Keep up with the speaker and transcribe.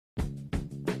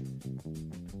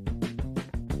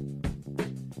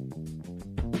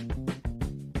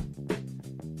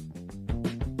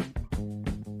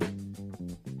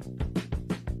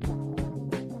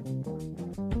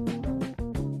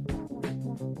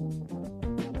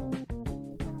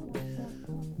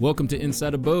Welcome to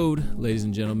Inside Abode, ladies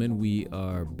and gentlemen. We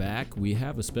are back. We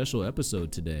have a special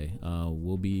episode today.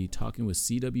 We'll be talking with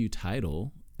CW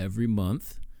Title every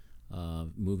month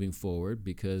moving forward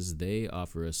because they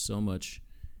offer us so much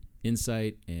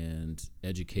insight and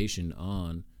education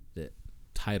on the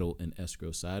title and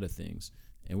escrow side of things.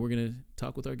 And we're going to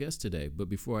talk with our guest today. But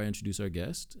before I introduce our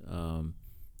guest,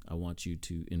 I want you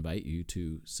to invite you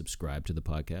to subscribe to the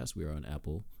podcast. We are on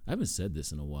Apple. I haven't said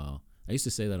this in a while. I used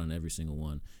to say that on every single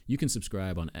one. You can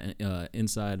subscribe on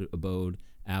Inside Abode,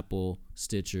 Apple,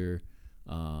 Stitcher,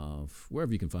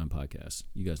 wherever you can find podcasts.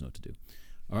 You guys know what to do.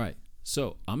 All right.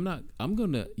 So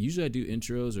usually I do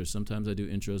intros or sometimes I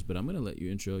do intros, but I'm going to let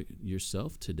you intro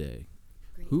yourself today.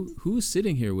 Great. Who's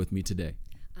sitting here with me today?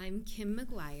 I'm Kim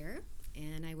McGuire,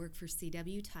 and I work for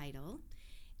CW Title.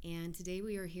 And today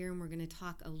we are here and we're going to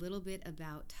talk a little bit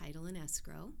about title and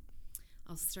escrow.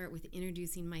 I'll start with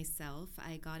introducing myself.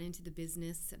 I got into the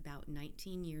business about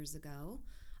 19 years ago,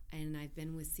 and I've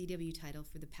been with CW Title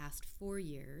for the past 4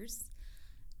 years.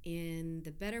 In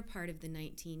the better part of the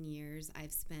 19 years,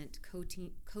 I've spent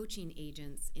coaching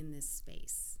agents in this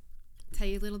space. Tell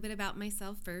you a little bit about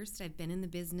myself first. I've been in the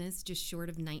business just short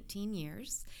of 19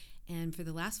 years, and for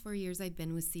the last 4 years, I've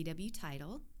been with CW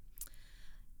Title.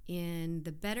 In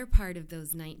the better part of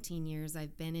those 19 years,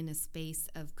 I've been in a space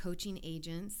of coaching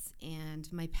agents,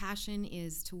 and my passion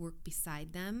is to work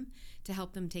beside them to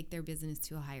help them take their business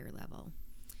to a higher level.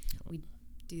 We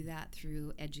do that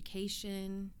through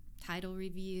education, title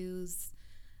reviews.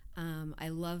 I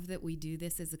love that we do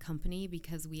this as a company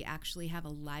because we actually have a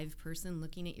live person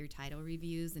looking at your title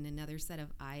reviews and another set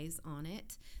of eyes on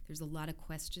it. There's a lot of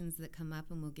questions that come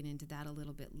up, and we'll get into that a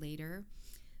little bit later.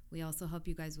 We also help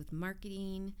you guys with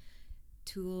marketing,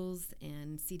 tools,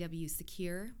 and CW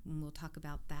Secure, and we'll talk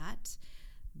about that.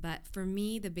 But for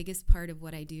me, the biggest part of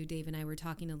what I do, Dave and I were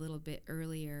talking a little bit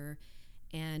earlier,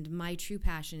 and my true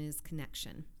passion is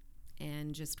connection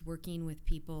and just working with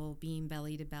people, being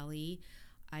belly to belly.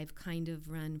 I've kind of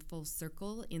run full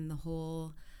circle in the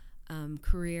whole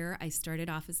career. I started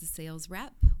off as a sales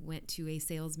rep, went to a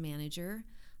sales manager.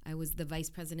 I was the vice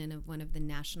president of one of the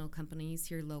national companies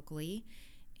here locally,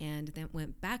 and then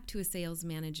went back to a sales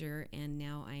manager, and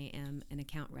now I am an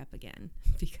account rep again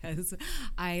because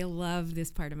I love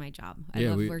this part of my job. I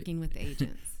love working with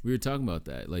agents. We were talking about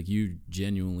that. Like, you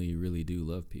genuinely really do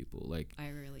love people. Like, I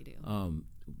really do.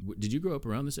 Did you grow up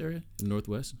around this area in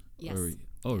Northwest? Yes.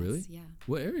 Yes, really? Yeah.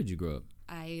 What area did you grow up?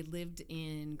 I lived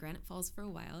in Granite Falls for a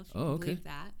while, if you can believe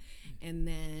that. And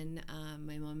then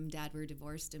my mom and dad were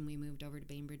divorced, and we moved over to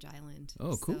Bainbridge Island.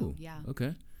 Oh, cool. So, yeah.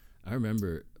 Okay. I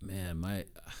remember, I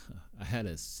had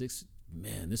this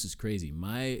is crazy.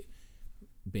 My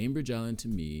Bainbridge Island to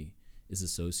me is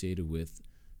associated with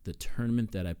the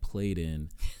tournament that I played in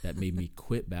that made me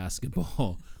quit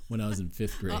basketball when I was in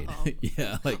 5th grade.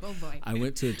 Yeah, like, oh boy. I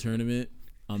went to a tournament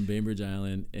on Bainbridge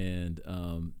Island, and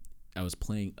I was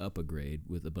playing up a grade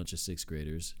with a bunch of 6th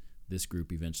graders. This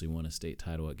group eventually won a state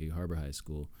title at Gig Harbor High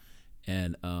School,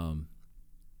 and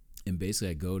basically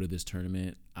I go to this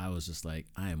tournament. I was just like,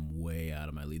 I am way out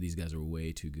of my league. These guys are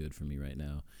way too good for me right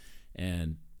now.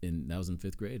 And that was in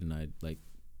 5th grade, and I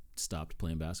stopped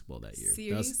playing basketball that year.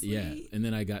 Seriously? And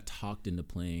then I got talked into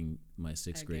playing my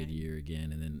 6th grade year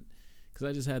again, and then because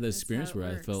I just had this experience where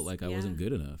I felt like I wasn't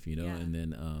good enough, you know. Yeah. And then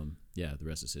the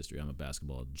rest is history. I'm a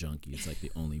basketball junkie. It's like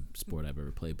the only sport I've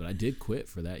ever played. But I did quit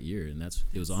for that year, and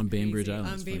it was on Bainbridge Island.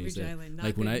 On Bainbridge Island. Not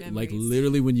like when memories.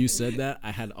 Literally when you said that,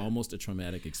 I had almost a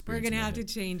traumatic experience. We're gonna have to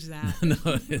change that. No,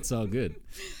 it's all good.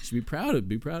 You should be proud of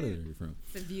where you're from.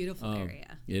 It's a beautiful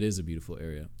area. It is a beautiful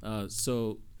area.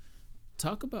 So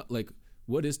talk about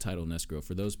what is title and escrow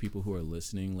for those people who are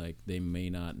listening. Like, they may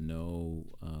not know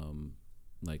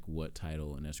what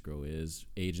title and escrow is.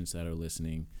 Agents that are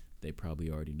listening, they probably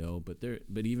already know, but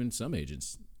even some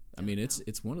agents,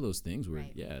 it's one of those things where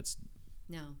right.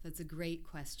 No, that's a great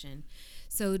question.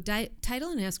 So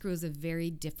title and escrow is a very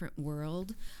different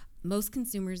world. Most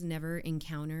consumers never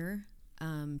encounter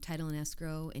title and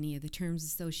escrow, any of the terms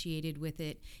associated with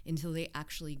it, until they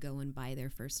actually go and buy their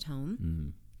first home. Mm-hmm.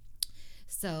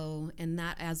 So, and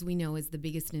that, as we know, is the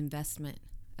biggest investment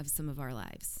of some of our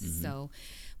lives. Mm-hmm. So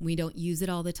we don't use it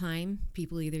all the time.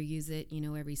 People either use it,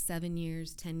 every 7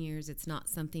 years, 10 years. It's not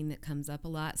something that comes up a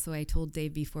lot. So I told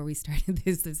Dave before we started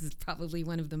this is probably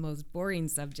one of the most boring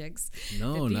subjects.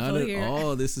 No, not at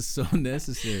all. This is so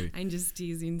necessary. I'm just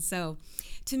teasing. So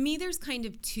to me, there's kind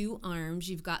of two arms.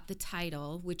 You've got the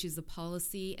title, which is a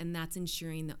policy, and that's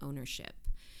ensuring the ownership.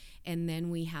 And then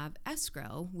we have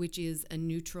escrow, which is a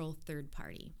neutral third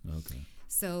party. Okay.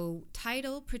 So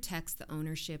title protects the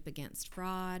ownership against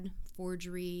fraud,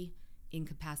 forgery,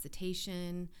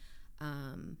 incapacitation,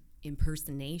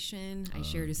 impersonation. I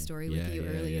shared a story with you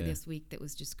earlier this week that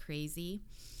was just crazy.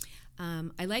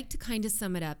 I like to kind of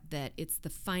sum it up that it's the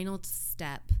final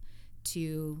step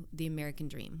to the American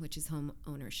dream, which is home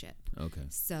ownership. Okay.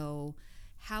 So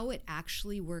how it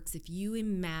actually works, if you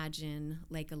imagine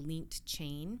like a linked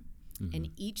chain, and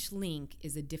each link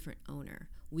is a different owner.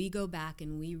 We go back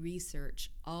and we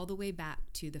research all the way back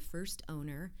to the first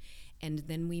owner, and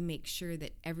then we make sure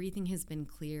that everything has been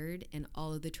cleared and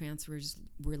all of the transfers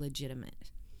were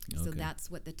legitimate. Okay. So that's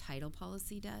what the title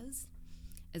policy does.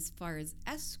 As far as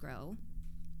escrow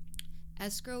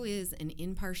is an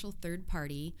impartial third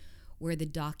party where the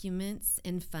documents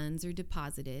and funds are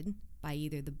deposited by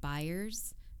either the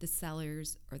buyers, the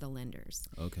sellers, or the lenders.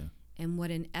 Okay. And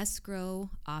what an escrow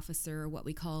officer, what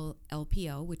we call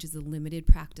LPO, which is a limited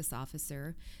practice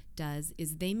officer, does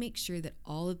is they make sure that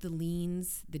all of the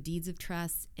liens, the deeds of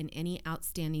trust, and any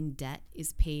outstanding debt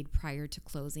is paid prior to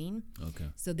closing. Okay.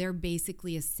 So they're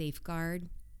basically a safeguard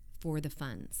for the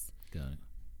funds. Got it.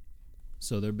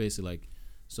 So they're basically like,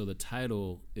 so the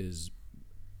title is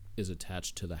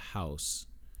attached to the house.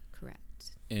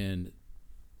 Correct. And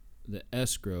the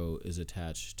escrow is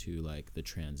attached to like the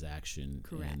transaction.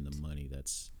 Correct. And the money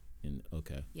that's in.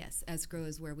 Okay. Yes, escrow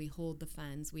is where we hold the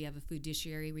funds. We have a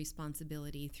fiduciary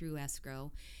responsibility through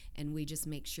escrow, and we just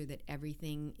make sure that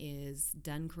everything is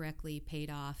done correctly, paid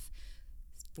off.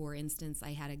 For instance,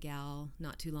 I had a gal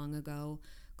not too long ago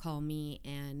call me,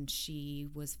 and she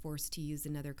was forced to use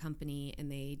another company,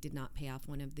 and they did not pay off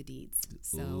one of the deeds.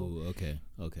 So, ooh, okay.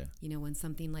 You know, when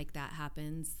something like that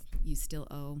happens, you still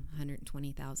owe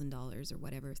 $120,000 or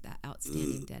whatever that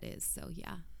outstanding debt is. So,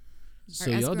 yeah.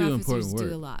 So our y'all escrow do officers important work.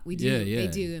 do a lot. We do. Yeah. They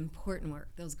do important work.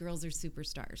 Those girls are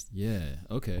superstars. Yeah.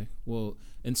 Okay. Well,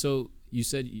 and so you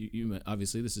said you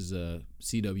obviously this is a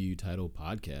CW Title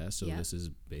podcast, so this is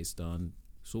based on.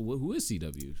 So who is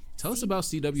CW? Tell us about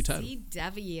CW Title.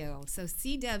 CW. So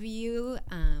CW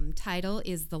Title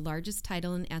is the largest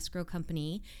title and escrow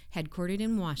company headquartered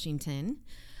in Washington.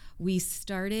 We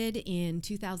started in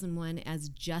 2001 as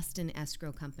just an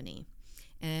escrow company,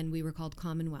 and we were called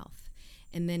Commonwealth.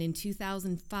 And then in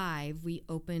 2005, we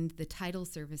opened the title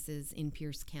services in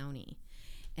Pierce County.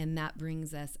 And that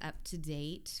brings us up to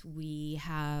date. We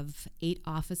have 8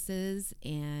 offices,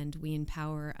 and we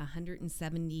empower a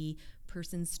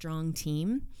 170-person strong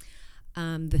team.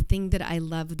 The thing that I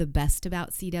love the best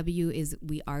about CW is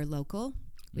we are local.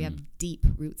 We have deep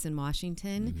roots in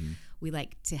Washington. Mm-hmm. We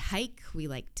like to hike. We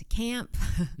like to camp.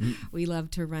 We love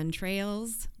to run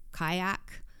trails,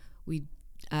 kayak. We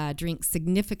drink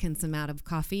significant amount of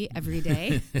coffee every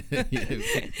day.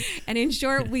 And in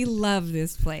short, we love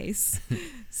this place.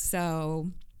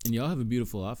 So, and y'all have a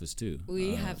beautiful office too.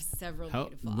 We have several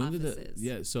beautiful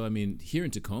offices. So I mean, here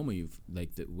in Tacoma, you've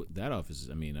like that office.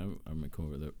 I mean, I'm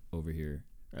over here,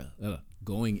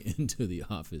 going into the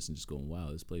office and just going,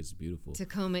 wow, this place is beautiful.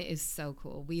 Tacoma is so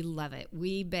cool. We love it.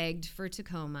 We begged for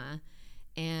Tacoma,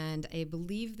 and I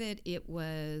believe that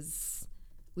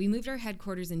we moved our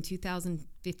headquarters in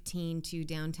 2015 to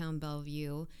downtown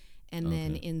Bellevue. And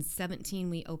then in 17,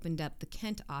 we opened up the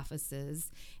Kent offices.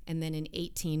 And then in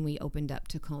 18, we opened up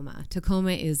Tacoma.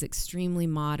 Tacoma is extremely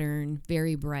modern,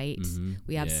 very bright. Mm-hmm.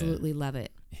 We absolutely love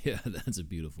it. Yeah, that's a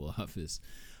beautiful office.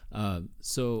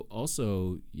 So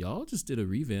also, y'all just did a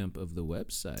revamp of the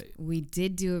website. We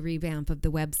did do a revamp of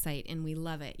the website, and we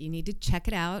love it. You need to check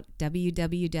it out,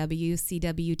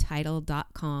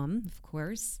 www.cwtitle.com, of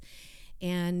course.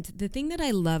 And the thing that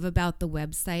I love about the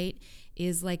website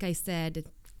is, like I said,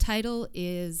 title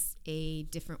is a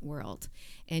different world,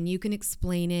 and you can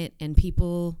explain it and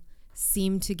people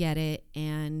seem to get it,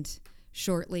 and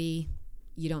shortly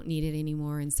you don't need it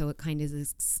anymore, and so it kind of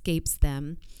escapes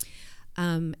them.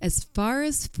 As far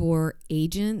as for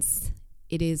agents,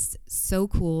 it is so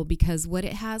cool because what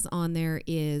it has on there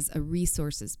is a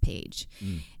resources page.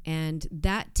 And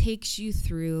that takes you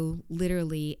through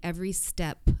literally every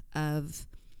step of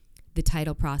the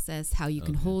title process, how you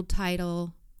can hold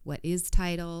title, what is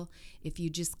title. If you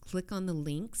just click on the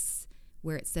links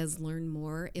where it says learn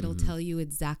more, it'll tell you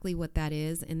exactly what that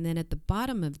is. And then at the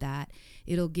bottom of that,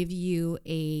 it'll give you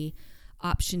a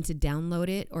option to download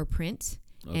it or print.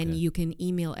 And you can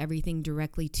email everything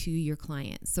directly to your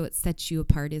client. So it sets you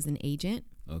apart as an agent.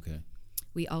 Okay.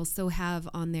 We also have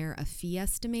on there a fee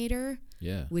estimator,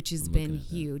 which has been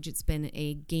huge. It's been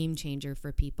a game changer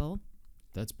for people.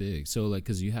 That's big. So like,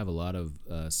 because you have a lot of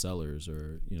sellers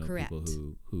or, Correct.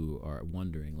 People who are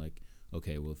wondering like,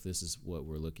 okay, well, if this is what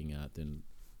we're looking at, then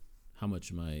how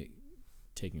much am I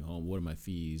taking home? What are my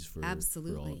fees for?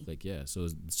 Absolutely.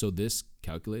 So this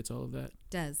calculates all of that?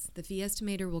 Does. The fee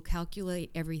estimator will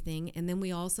calculate everything. And then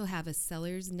we also have a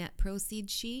seller's net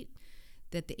proceeds sheet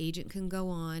that the agent can go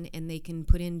on, and they can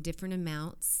put in different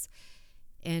amounts.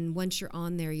 And once you're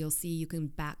on there, you'll see you can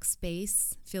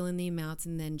backspace, fill in the amounts,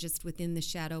 and then just within the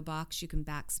shadow box, you can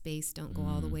backspace. Don't go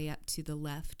all the way up to the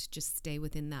left. Just stay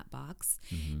within that box,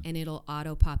 and it'll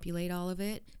auto-populate all of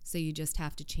it. So you just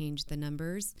have to change the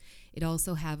numbers. It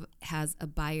also has a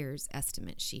buyer's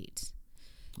estimate sheet.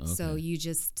 Okay. So you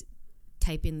just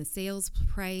type in the sales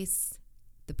price,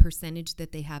 the percentage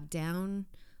that they have down,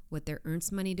 what their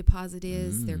earnest money deposit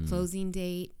is, their closing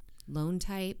date, loan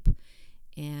type,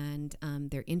 and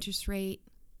their interest rate,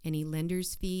 any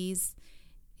lender's fees,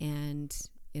 and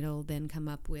it'll then come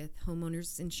up with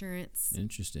homeowners insurance.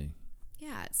 Interesting.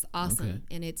 Yeah, it's awesome. Okay.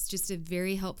 And it's just a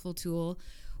very helpful tool.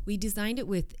 We designed it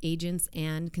with agents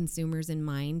and consumers in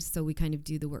mind, so we kind of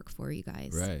do the work for you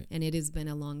guys. Right. And it has been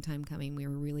a long time coming. We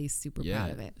were really super proud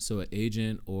of it. So an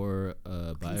agent or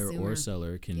a buyer or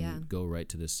seller can go right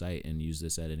to this site and use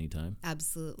this at any time?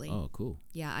 Absolutely. Oh, cool.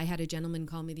 Yeah, I had a gentleman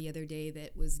call me the other day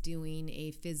that was doing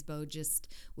a FSBO just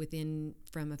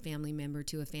from a family member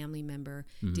to a family member,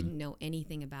 didn't know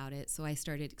anything about it. So I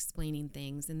started explaining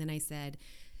things, and then I said,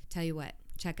 tell you what,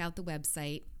 check out the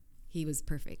website. He was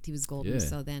perfect. He was golden. Yeah.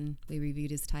 So then we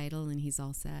reviewed his title, and he's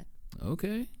all set.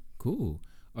 Okay, cool.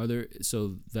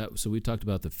 So we talked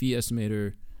about the fee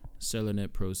estimator, seller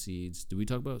net proceeds. Did we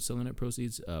talk about seller net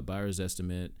proceeds? Buyer's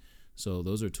estimate. So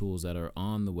those are tools that are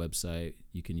on the website.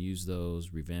 You can use those,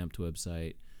 revamped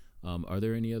website. Are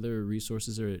there any other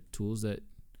resources or tools that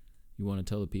you want to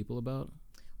tell the people about?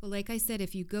 Well, like I said,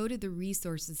 if you go to the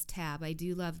resources tab, I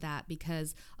do love that,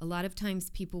 because a lot of times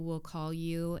people will call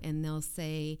you and they'll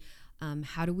say,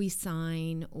 how do we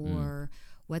sign, or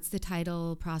what's the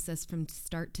title process from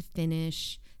start to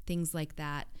finish, things like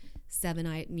that. 7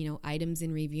 items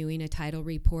in reviewing a title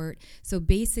report. So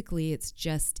basically it's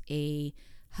just a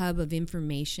hub of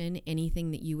information,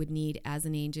 anything that you would need as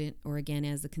an agent or, again,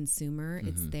 as a consumer,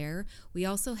 it's there. We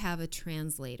also have a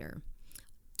translator.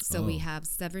 So we have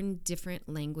 7 different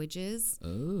languages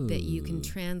that you can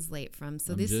translate from.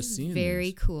 So this is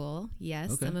very cool.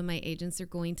 Yes, okay. Some of my agents are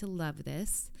going to love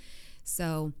this.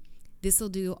 So this will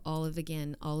do all of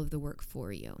the work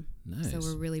for you. Nice. So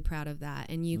we're really proud of that.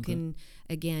 And you can,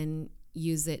 again,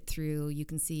 use it through, you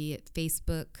can see it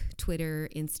Facebook, Twitter,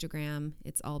 Instagram.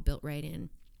 It's all built right in.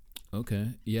 Okay.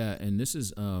 Yeah. And this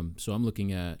is, so I'm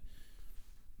looking at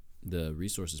the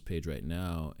resources page right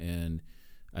now, and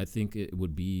I think it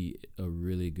would be a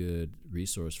really good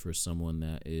resource for someone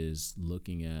that is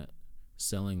looking at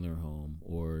selling their home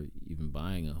or even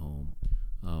buying a home.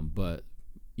 But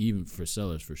even for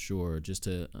sellers, for sure, just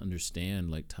to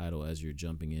understand like title as you're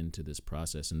jumping into this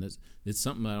process. And it's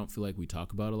something I don't feel like we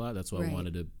talk about a lot. That's why I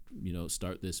wanted to,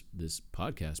 start this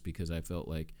podcast, because I felt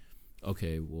like,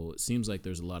 okay, well, it seems like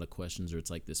there's a lot of questions, or it's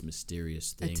like this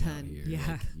mysterious thing out here.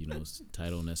 Yeah. Like,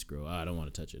 title and escrow. I don't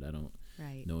want to touch it. I don't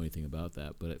know anything about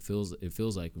that. But it feels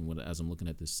like as I'm looking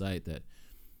at this site that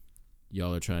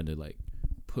y'all are trying to like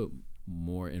put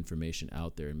more information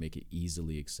out there and make it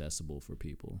easily accessible for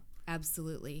people.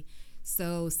 Absolutely.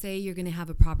 So say you're going to have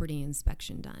a property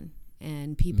inspection done,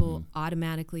 and people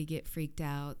automatically get freaked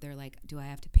out. They're like, do I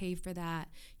have to pay for that?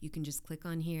 You can just click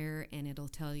on here and it'll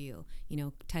tell you,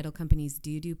 title companies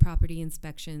do property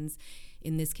inspections.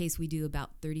 In this case, we do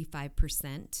about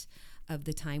 35% of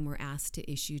the time we're asked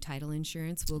to issue title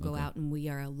insurance. We'll go out, and we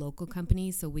are a local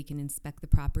company, so we can inspect the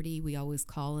property. We always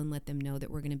call and let them know that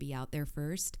we're going to be out there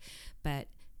first. But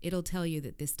it'll tell you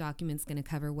that this document's going to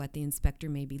cover what the inspector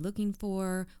may be looking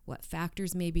for, what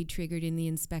factors may be triggered in the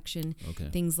inspection,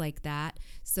 things like that.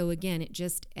 So again, it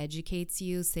just educates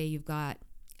you. Say you've got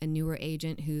a newer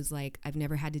agent who's like, I've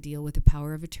never had to deal with a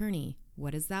power of attorney.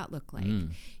 What does that look like?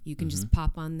 You can just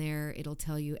pop on there. It'll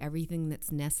tell you everything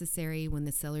that's necessary when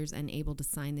the seller's unable to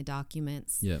sign the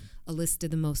documents, a list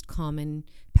of the most common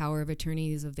power of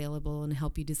attorneys available, and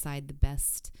help you decide the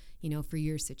best, for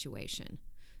your situation.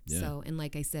 Yeah. So, and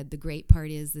like I said, the great part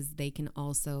is they can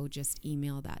also just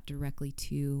email that directly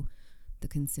to the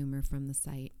consumer from the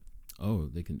site. Oh,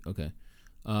 they can. Okay.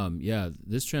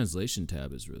 This translation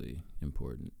tab is really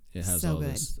important. It has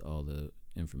all the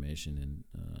information in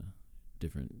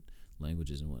different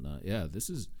languages and whatnot. Yeah, this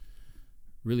is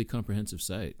really comprehensive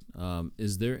site.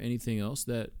 Is there anything else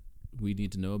that we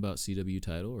need to know about CW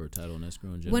Title or Title and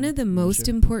Escrow in general? One of the most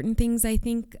important things I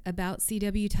think about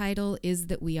CW Title is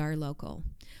that we are local.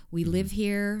 We live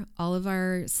here. All of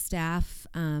our staff,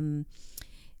 we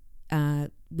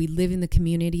live in the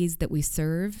communities that we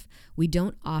serve. We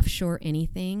don't offshore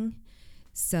anything.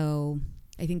 So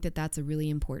I think that that's a really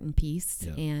important piece.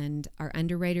 Yeah. And our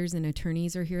underwriters and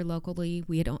attorneys are here locally.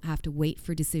 We don't have to wait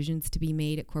for decisions to be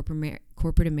made at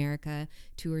corporate America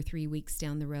 2 or 3 weeks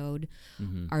down the road.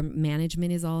 Mm-hmm. Our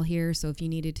management is all here. So if you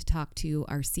needed to talk to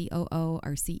our COO,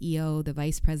 our CEO, the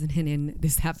vice president, and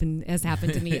this has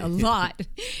happened to me a lot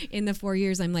in the 4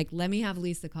 years, I'm like, let me have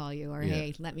Lisa call you, or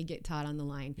hey, let me get Todd on the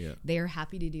line. Yeah. They are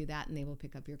happy to do that, and they will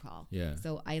pick up your call. Yeah.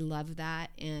 So I love that.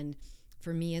 And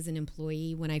for me as an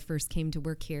employee, when I first came to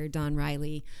work here, Don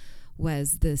Riley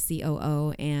was the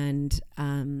COO, and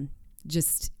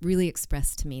just really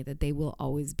expressed to me that they will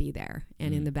always be there.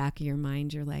 And in the back of your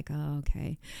mind, you're like, oh,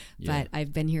 okay. Yeah. But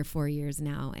I've been here 4 years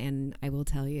now, and I will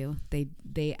tell you,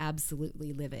 they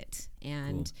absolutely live it.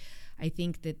 And Cool. I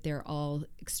think that they're all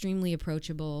extremely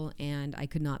approachable, and I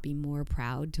could not be more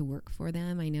proud to work for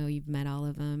them. I know you've met all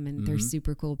of them, and they're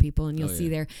super cool people, and you'll see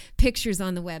their pictures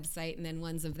on the website, and then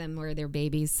ones of them were their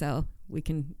babies, so we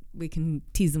can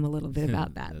tease them a little bit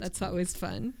about that. That's cool. Always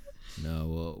fun.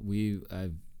 No, well,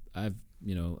 I've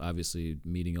obviously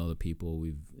meeting all the people,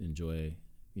 we've enjoy,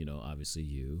 obviously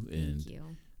you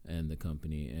and the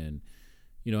company, and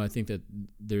I think that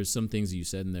there's some things that you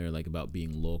said in there, like about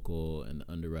being local and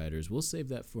underwriters. We'll save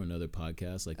that for another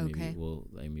podcast. Like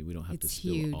maybe we don't have to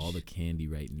spill all the candy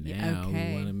right now. Yeah, okay.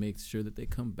 We want to make sure that they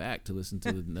come back to listen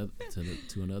to to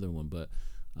another one. But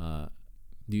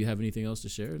do you have anything else to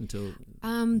share until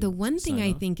the one thing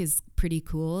I off? think is pretty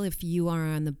cool, if you are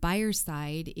on the buyer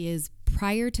side, is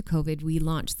prior to COVID, we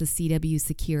launched the CW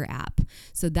Secure app.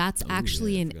 So that's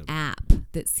actually an app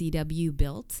that CW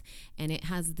built, and it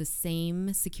has the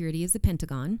same security as the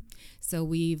Pentagon. So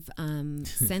we've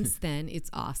since then, it's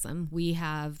awesome. We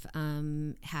have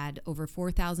had over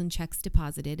 4,000 checks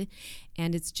deposited,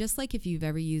 and it's just like if you've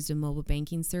ever used a mobile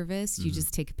banking service. You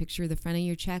just take a picture of the front of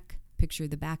your check, picture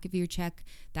the back of your check.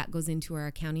 That goes into our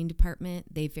accounting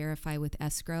department. They verify with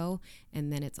escrow,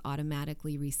 and then it's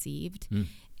automatically received.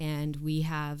 And we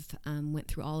have went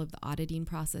through all of the auditing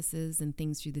processes and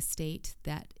things through the state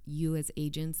that you as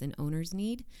agents and owners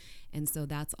need. And so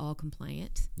that's all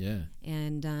compliant. Yeah.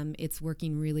 And it's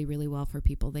working really, really well for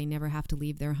people. They never have to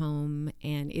leave their home,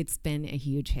 and it's been a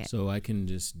huge hit. So I can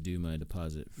just do my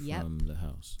deposit from the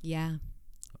house. Yeah.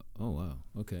 Oh, wow.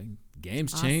 Okay.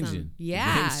 Game's Awesome. changing.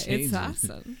 Yeah, Game's changing. it's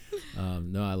awesome.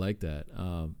 No, I like that.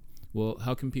 Well,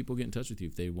 how can people get in touch with you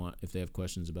if they have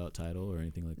questions about title or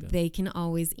anything like that? They can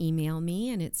always email me,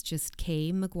 and it's just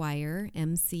McGuire,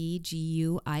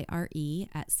 McGuire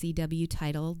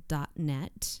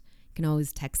 @cwtitle.net. You can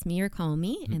always text me or call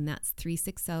me, and that's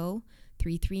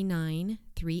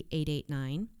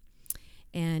 360-339-3889.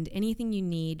 And anything you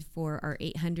need for our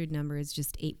 800 number is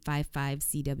just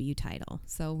 855-CW Title.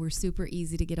 So we're super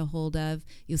easy to get a hold of.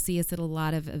 You'll see us at a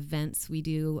lot of events. We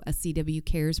do a CW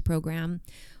Cares program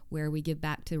where we give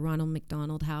back to Ronald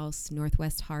McDonald House,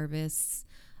 Northwest Harvests,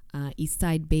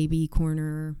 Eastside Baby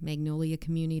Corner, Magnolia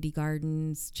Community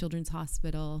Gardens, Children's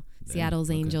Hospital,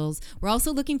 Seattle's Angels. We're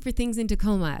also looking for things in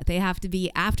Tacoma. They have to be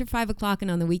after 5 o'clock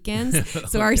and on the weekends,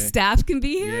 so our staff can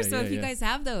be here. So if you guys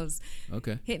have those,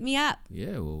 hit me up.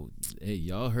 Yeah, well, hey,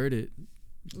 y'all heard it.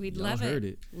 We'd y'all love heard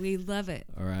it. We love it.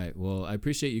 All right. Well, I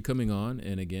appreciate you coming on.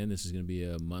 And again, this is going to be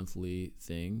a monthly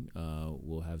thing.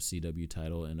 We'll have CW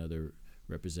Title and other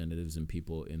representatives and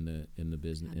people in the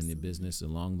business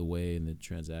along the way, in the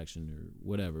transaction or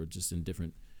whatever, just in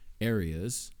different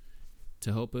areas,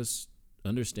 to help us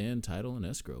understand title and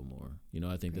escrow more.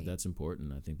 I think that's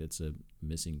important. I think that's a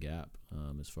missing gap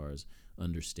as far as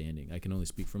understanding. I can only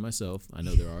speak for myself. I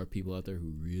know there are people out there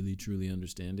who really truly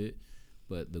understand it,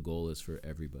 but the goal is for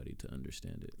everybody to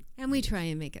understand it. And we try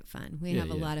and make it fun. We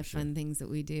have a lot of fun things that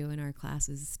we do in our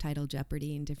classes, Title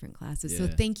Jeopardy and different classes. So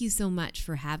thank you so much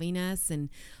for having us and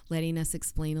letting us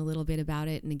explain a little bit about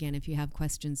it. And again, if you have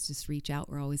questions, just reach out.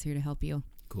 We're always here to help you.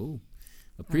 Cool.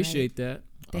 Appreciate that.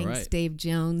 Thanks, all right. Dave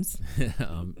Jones.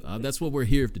 That's what we're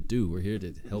here to do. We're here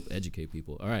to help educate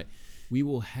people. All right. We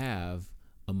will have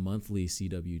a monthly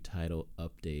CW Title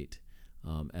update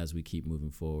as we keep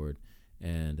moving forward.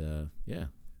 And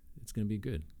it's going to be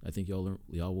good. I think y'all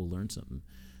will learn something.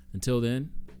 Until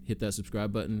then, hit that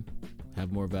subscribe button.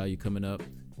 Have more value coming up,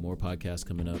 more podcasts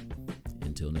coming up.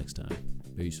 Until next time.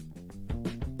 Peace.